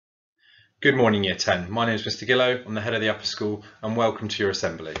Good morning, Year 10. My name is Mr. Gillow. I'm the head of the upper school and welcome to your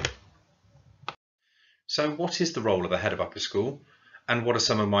assembly. So what is the role of the head of upper school and what are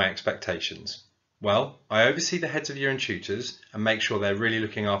some of my expectations? Well, I oversee the heads of year and tutors and make sure they're really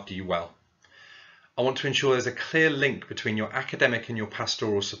looking after you well. I want to ensure there's a clear link between your academic and your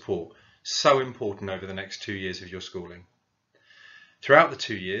pastoral support, so important over the next 2 years of your schooling. Throughout the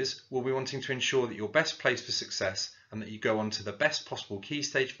 2 years, we'll be wanting to ensure that you're best placed for success and that you go on to the best possible Key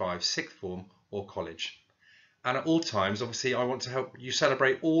Stage 5, sixth form or college. And at all times, obviously, I want to help you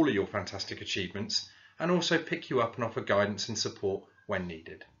celebrate all of your fantastic achievements and also pick you up and offer guidance and support when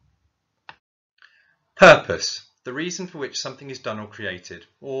needed. Purpose, the reason for which something is done or created,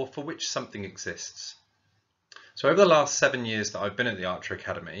 or for which something exists. So over the last 7 years that I've been at the Archer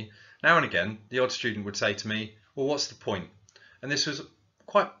Academy, now and again, the odd student would say to me, well, what's the point? And this was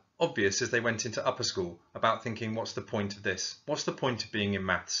quite obvious as they went into upper school about thinking, what's the point of this? What's the point of being in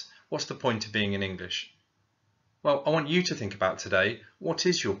maths? What's the point of being in English? Well, I want you to think about today, what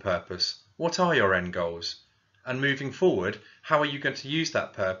is your purpose? What are your end goals? And moving forward, how are you going to use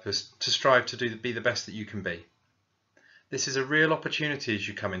that purpose to strive to be the best that you can be? This is a real opportunity as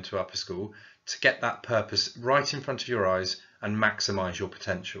you come into upper school to get that purpose right in front of your eyes and maximise your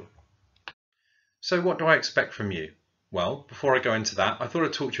potential. So what do I expect from you? Well, before I go into that, I thought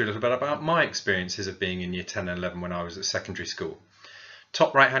I'd talk to you a little bit about my experiences of being in year 10 and 11 when I was at secondary school.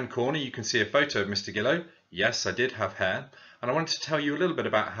 Top right hand corner you can see a photo of Mr. Gillow. Yes, I did have hair, and I wanted to tell you a little bit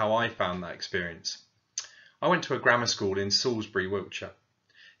about how I found that experience. I went to a grammar school in Salisbury, Wiltshire.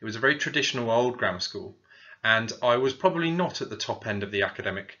 It was a very traditional old grammar school, and I was probably not at the top end of the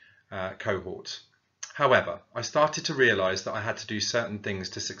academic cohort. However, I started to realise that I had to do certain things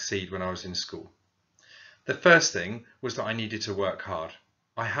to succeed when I was in school. The first thing was that I needed to work hard.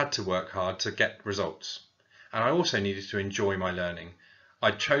 I had to work hard to get results, and I also needed to enjoy my learning.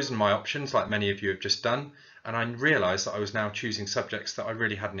 I'd chosen my options like many of you have just done, and I realised that I was now choosing subjects that I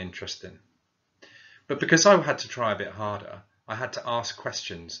really had an interest in. But because I had to try a bit harder, I had to ask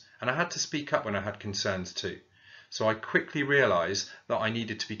questions and I had to speak up when I had concerns too. So I quickly realised that I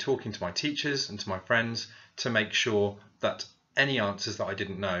needed to be talking to my teachers and to my friends to make sure that any answers that I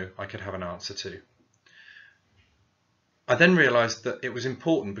didn't know, I could have an answer to. I then realised that it was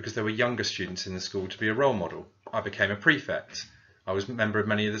important, because there were younger students in the school, to be a role model. I became a prefect. I was a member of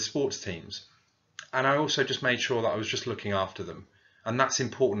many of the sports teams, and I also just made sure that I was just looking after them, and that's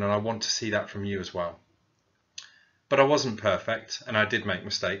important, and I want to see that from you as well. But I wasn't perfect, and I did make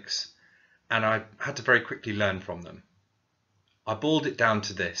mistakes, and I had to very quickly learn from them. I boiled it down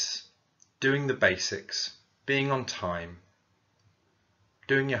to this: doing the basics, being on time,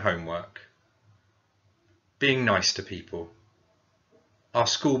 doing your homework, being nice to people. Our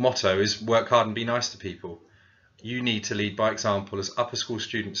school motto is work hard and be nice to people. You need to lead by example as upper school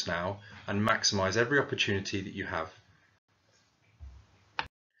students now and maximise every opportunity that you have.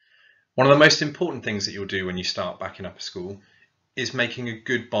 One of the most important things that you'll do when you start back in upper school is making a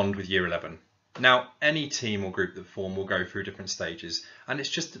good bond with year 11. Now, any team or group that form will go through different stages, and it's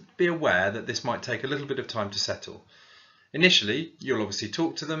just to be aware that this might take a little bit of time to settle. Initially, you'll obviously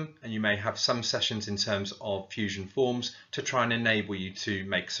talk to them, and you may have some sessions in terms of fusion forms to try and enable you to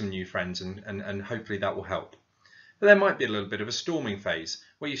make some new friends, and hopefully that will help. But there might be a little bit of a storming phase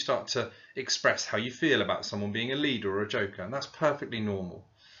where you start to express how you feel about someone being a leader or a joker, and that's perfectly normal.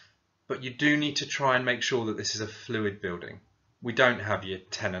 But you do need to try and make sure that this is a fluid building. We don't have year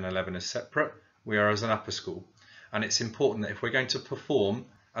 10 and 11 as separate, we are as an upper school. And it's important that if we're going to perform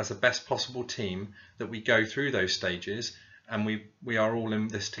as the best possible team, that we go through those stages and we are all in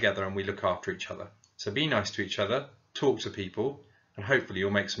this together and we look after each other. So be nice to each other, talk to people, and hopefully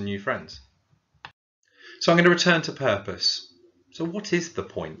you'll make some new friends. So I'm going to return to purpose. So what is the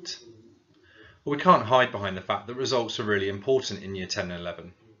point? Well, we can't hide behind the fact that results are really important in year 10 and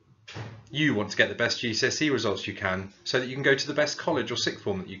 11. You want to get the best GCSE results you can so that you can go to the best college or sixth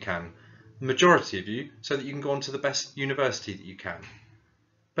form that you can. The majority of you so that you can go on to the best university that you can.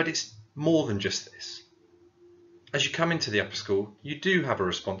 But it's more than just this. As you come into the upper school, you do have a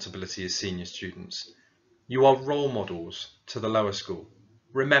responsibility as senior students. You are role models to the lower school.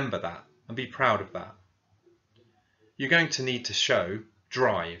 Remember that and be proud of that. You're going to need to show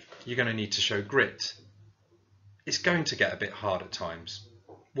drive. You're going to need to show grit. It's going to get a bit hard at times.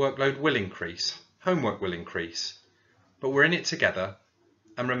 Workload will increase, homework will increase, but we're in it together,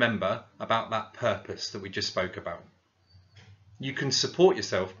 and remember about that purpose that we just spoke about. You can support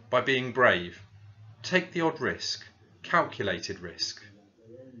yourself by being brave. Take the odd risk, calculated risk.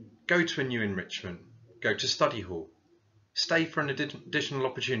 Go to a new enrichment, go to study hall, stay for an additional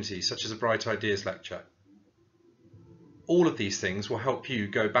opportunity such as a Bright Ideas lecture. All of these things will help you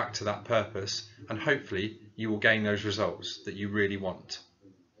go back to that purpose, and hopefully you will gain those results that you really want.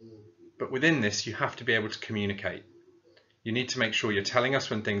 But within this, you have to be able to communicate. You need to make sure you're telling us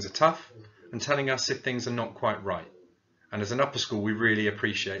when things are tough and telling us if things are not quite right. And as an upper school, we really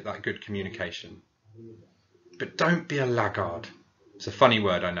appreciate that good communication. But don't be a laggard. It's a funny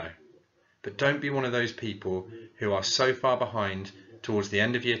word, I know. But don't be one of those people who are so far behind towards the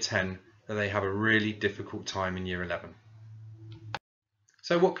end of year 10 that they have a really difficult time in year 11.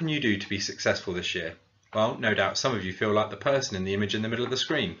 So what can you do to be successful this year? Well, no doubt some of you feel like the person in the image in the middle of the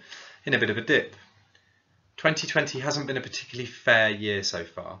screen, in a bit of a dip. 2020 hasn't been a particularly fair year so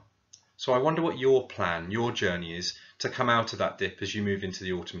far. So I wonder what your plan, your journey is to come out of that dip as you move into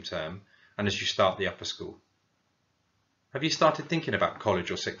the autumn term and as you start the upper school. Have you started thinking about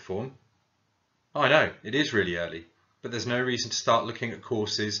college or sixth form? I know, it is really early, but there's no reason to start looking at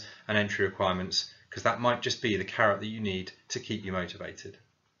courses and entry requirements, because that might just be the carrot that you need to keep you motivated.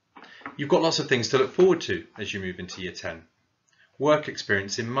 You've got lots of things to look forward to as you move into year 10. Work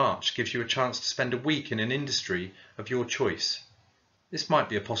experience in March gives you a chance to spend a week in an industry of your choice. This might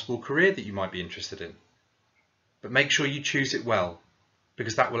be a possible career that you might be interested in. But make sure you choose it well,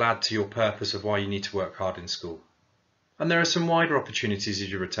 because that will add to your purpose of why you need to work hard in school. And there are some wider opportunities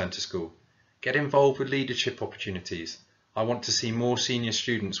as you return to school. Get involved with leadership opportunities. I want to see more senior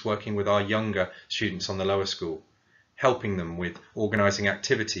students working with our younger students on the lower school, helping them with organising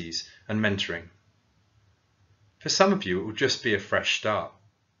activities and mentoring. For some of you, it will just be a fresh start.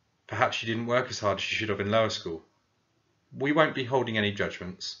 Perhaps you didn't work as hard as you should have in lower school. We won't be holding any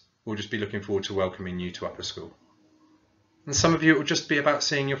judgments. We'll just be looking forward to welcoming you to upper school. And some of you, it will just be about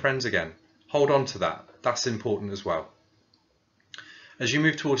seeing your friends again. Hold on to that. That's important as well. As you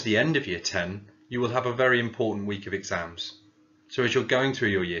move towards the end of year 10, you will have a very important week of exams. So as you're going through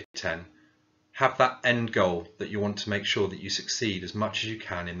your year 10, have that end goal that you want to make sure that you succeed as much as you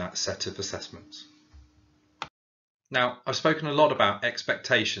can in that set of assessments. Now, I've spoken a lot about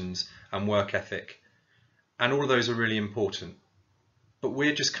expectations and work ethic, and all of those are really important. But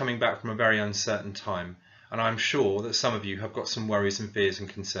we're just coming back from a very uncertain time, and I'm sure that some of you have got some worries and fears and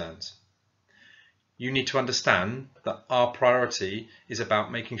concerns. You need to understand that our priority is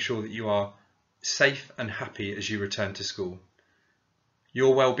about making sure that you are safe and happy as you return to school.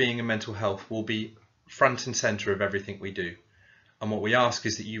 Your well-being and mental health will be front and centre of everything we do. And what we ask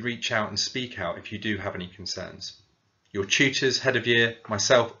is that you reach out and speak out if you do have any concerns. Your tutors, head of year,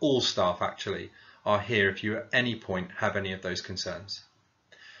 myself, all staff actually, are here if you at any point have any of those concerns.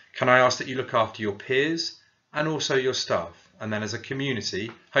 Can I ask that you look after your peers and also your staff, and then as a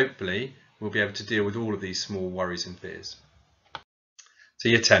community, hopefully, we'll be able to deal with all of these small worries and fears. So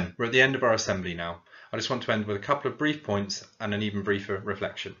year 10, we're at the end of our assembly now. I just want to end with a couple of brief points and an even briefer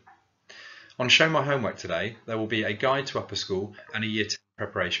reflection. On Show My Homework today, there will be a guide to upper school and a year 10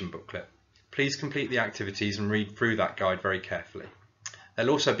 preparation booklet. Please complete the activities and read through that guide very carefully.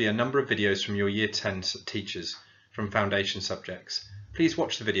 There'll also be a number of videos from your year 10 teachers from foundation subjects. Please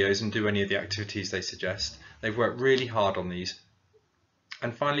watch the videos and do any of the activities they suggest. They've worked really hard on these.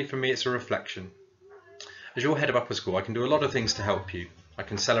 And finally, for me, it's a reflection. As your head of upper school, I can do a lot of things to help you. I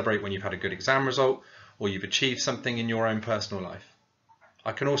can celebrate when you've had a good exam result or you've achieved something in your own personal life.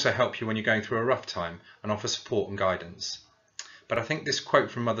 I can also help you when you're going through a rough time and offer support and guidance. But I think this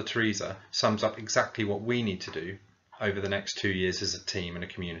quote from Mother Teresa sums up exactly what we need to do over the next 2 years as a team and a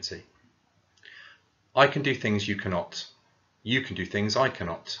community. I can do things you cannot. You can do things I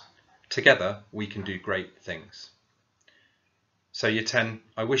cannot. Together, we can do great things. So year 10,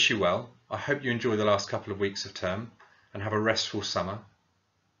 I wish you well. I hope you enjoy the last couple of weeks of term and have a restful summer.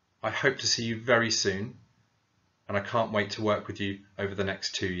 I hope to see you very soon, and I can't wait to work with you over the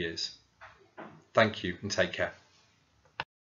next 2 years. Thank you and take care.